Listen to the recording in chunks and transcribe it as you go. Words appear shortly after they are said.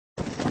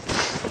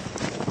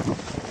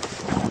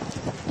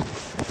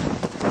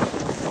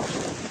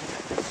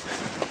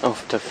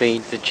off to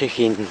feed the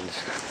chickens.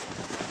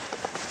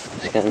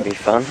 It's going to be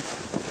fun.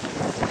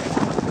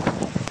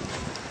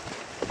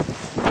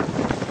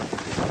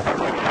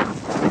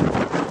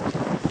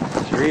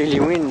 It's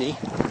really windy.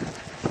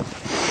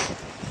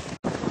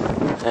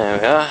 There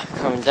we are,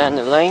 coming down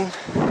the lane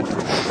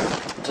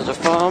to the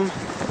farm.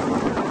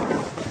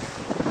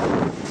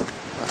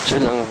 Not too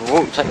long of a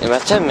walk, taking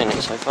about 10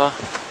 minutes so far.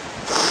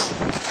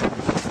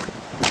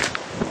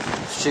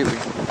 Stupid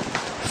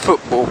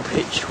football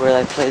pitch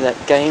where they play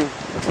that game.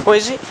 What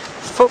is it?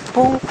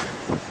 Football? I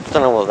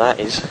don't know what that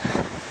is.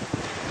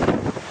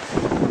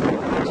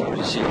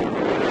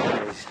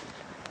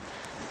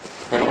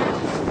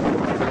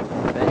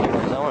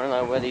 Anyways, I want to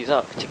know where these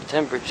Arctic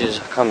temperatures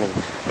are coming.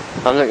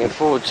 I'm looking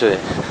forward to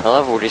it. I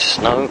love all this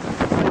snow.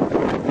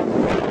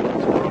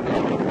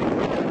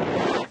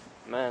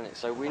 Man, it's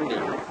so windy. I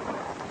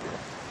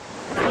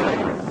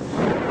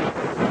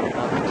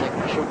can take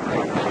my short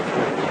coat.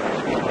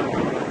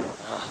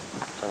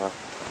 Don't know.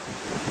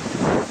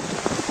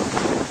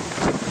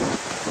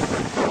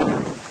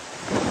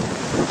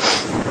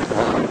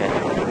 Okay.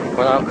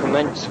 Well, I'll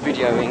commence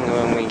videoing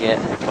when we get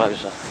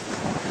closer,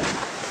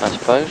 I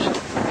suppose.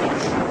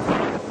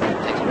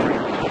 Take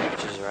some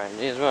pictures around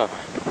here as well.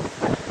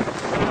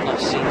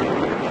 Nice scene.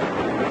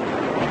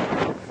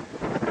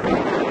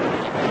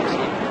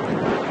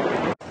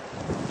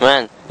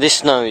 Man, this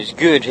snow is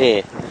good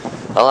here.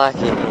 I like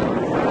it.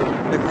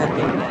 Look how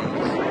big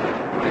that is.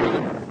 Ready?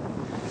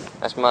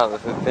 That's my other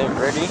footprint.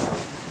 Ready?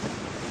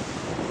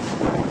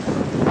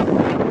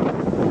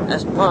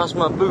 That's past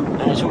my boot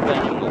and it's all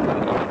down on my boot.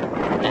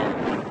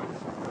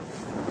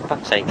 Oh,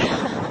 fuck's sake. Look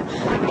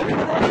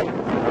at that.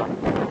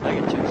 Oh, I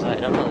get too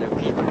excited. I'm not a little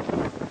kid.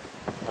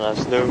 I love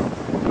snow.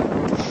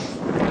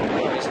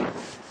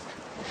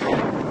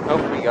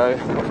 Off we go.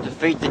 Off to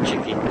feed the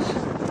chickens.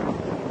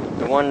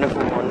 The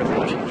wonderful,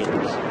 wonderful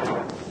chickens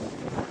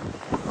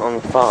on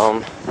the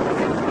farm.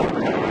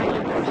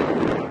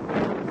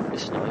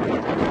 It's snowing.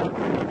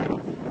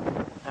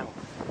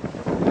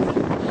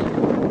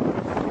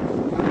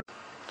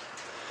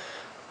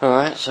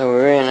 Alright, so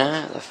we're in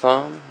at the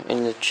farm,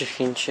 in the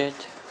chicken shed.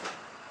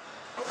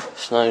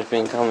 Snow's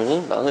been coming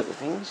in, but look at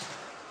things.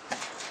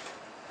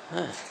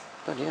 Ah,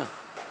 bloody hell.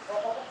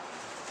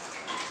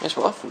 That's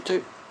what I thought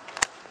too.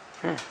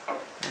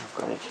 I've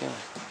got it here.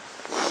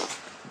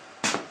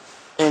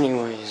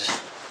 Anyways,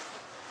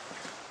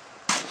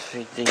 let's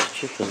feed these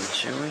chickens,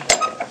 shall we?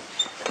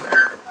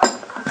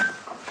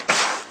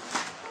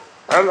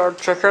 Hello,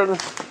 chicken.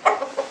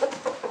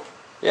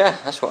 Yeah,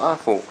 that's what I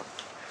thought.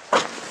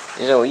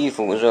 Is that what you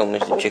thought as well,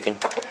 Mr. Chicken?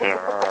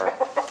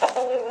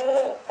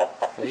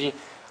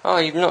 Oh,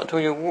 you've knocked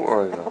all your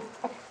water over.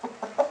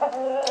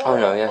 Oh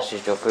no, that's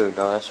just your food.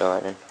 Oh, that's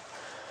alright then.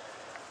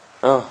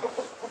 Oh,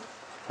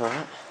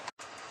 alright.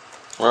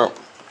 Well,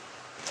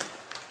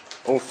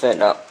 all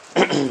fed up.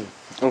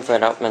 All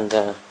fed up and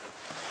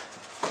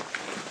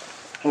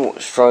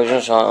water's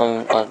frozen,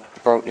 so I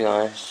broke the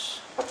ice.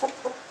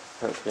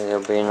 Hopefully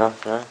there'll be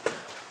enough now.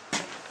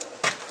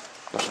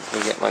 Mustn't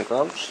forget my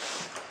gloves.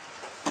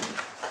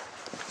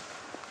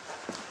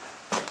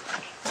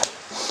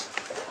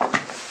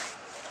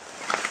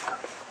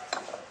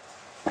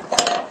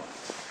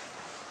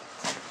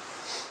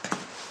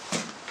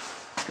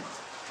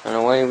 And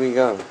away we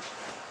go.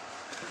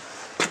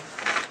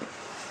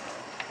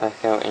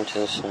 Back out into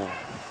the snow.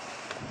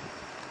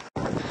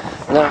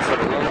 Now for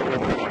the long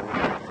walk.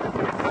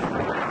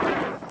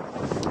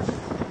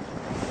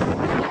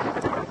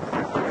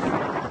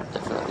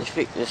 Definitely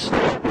thick this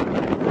snow.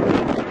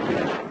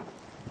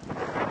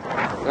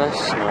 Nice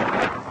snow.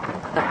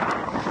 Yeah,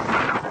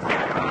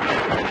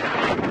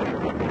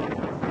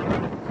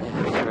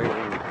 it's very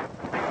windy.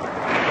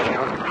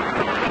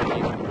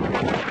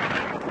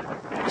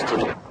 Just to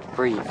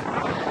breathe.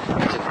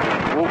 Just to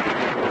walk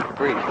and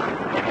breathe.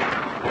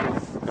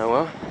 Oh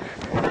well.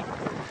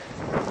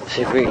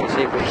 See if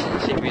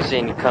we see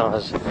any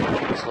cars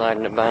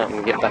sliding about and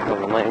we get back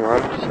on the main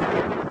roads.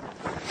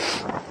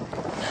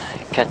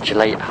 Catch you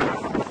later.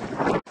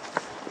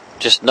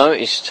 Just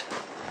noticed.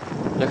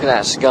 Look at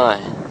that sky.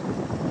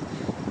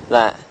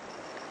 That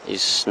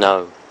is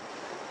snow.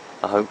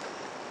 I hope.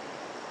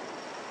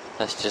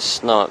 That's just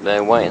snow up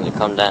there waiting to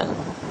come down.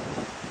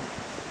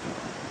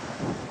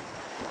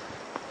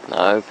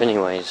 I hope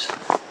anyways.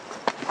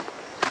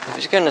 If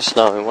it's going to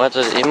snow, you might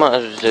as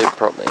well do it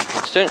properly.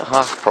 It's doing it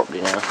half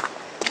properly now.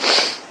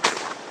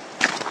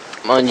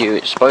 Mind you,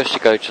 it's supposed to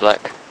go to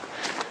like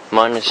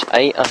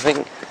 -8, I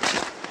think.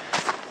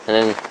 And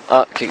then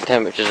Arctic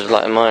temperatures is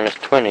like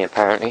 -20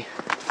 apparently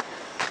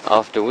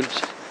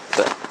afterwards.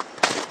 But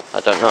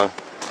I don't know.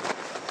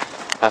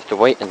 I have to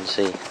wait and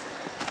see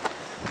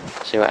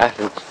what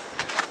happens.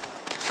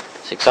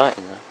 It's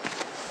exciting though.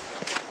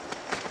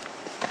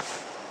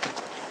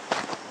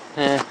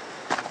 Yeah.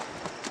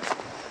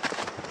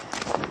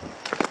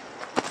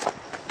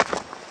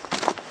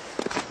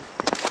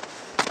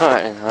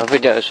 Alright then, I'll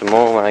video some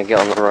more when I get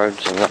on the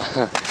roads and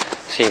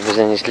see if there's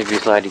any slippy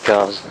slidey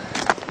cars.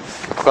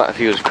 Quite a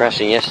few was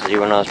crashing yesterday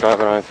when I was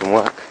driving home from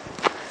work,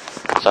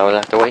 so we'll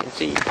have to wait and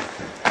see.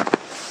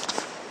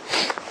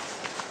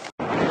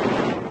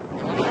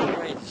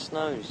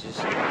 is just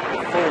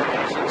full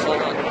since I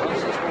like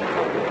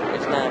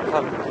it's now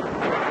covered. Look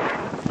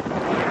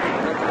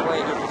at the way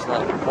it looks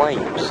like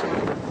waves.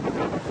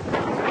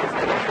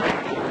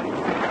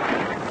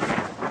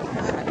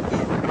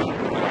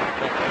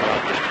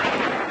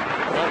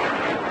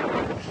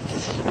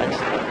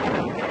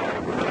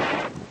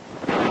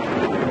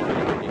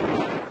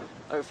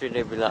 Hopefully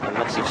there'll be like a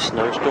massive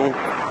snowstorm.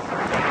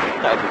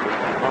 That'd be good.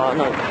 Oh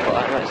no, but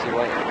I'm actually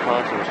waiting for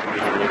parcels to be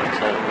delivered,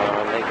 so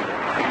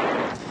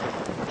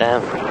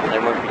damn, they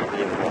won't be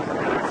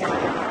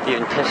delivered.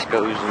 Even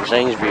Tesco's and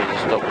Sainsbury's have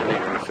stopped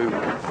delivering food.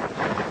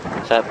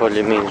 So that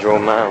probably means Royal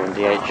Mail and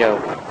DHL.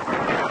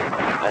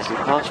 Actually,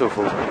 parcel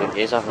falls big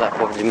is, that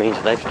probably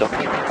means they've stopped.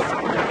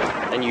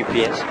 And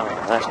UPS, oh,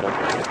 that's not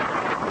good.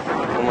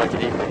 All my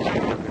deliveries are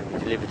not going to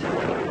be delivered.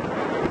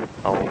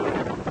 Oh.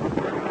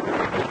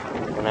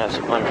 Now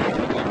some money.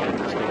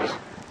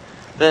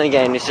 Then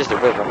again, it's just the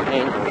weather.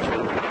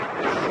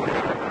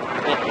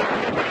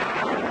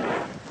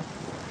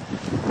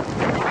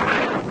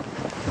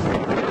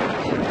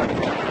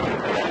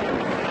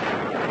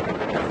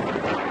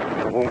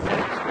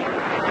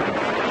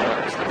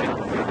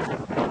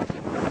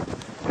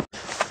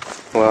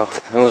 Well,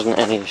 there wasn't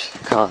any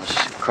cars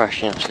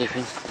crashing or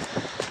slipping.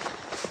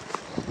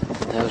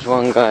 There was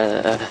one guy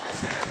that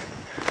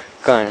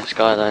guy in the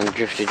skyline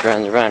drifted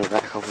around the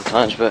roundabout a couple of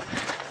times, but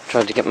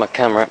tried to get my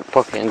camera out of the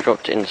pocket and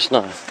dropped it in the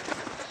snow.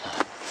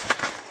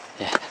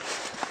 Yeah.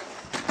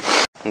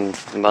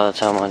 And by the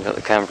time I got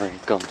the camera,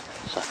 he'd gone.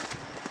 So,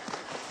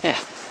 yeah.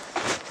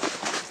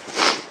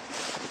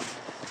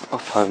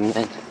 Off home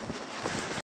then.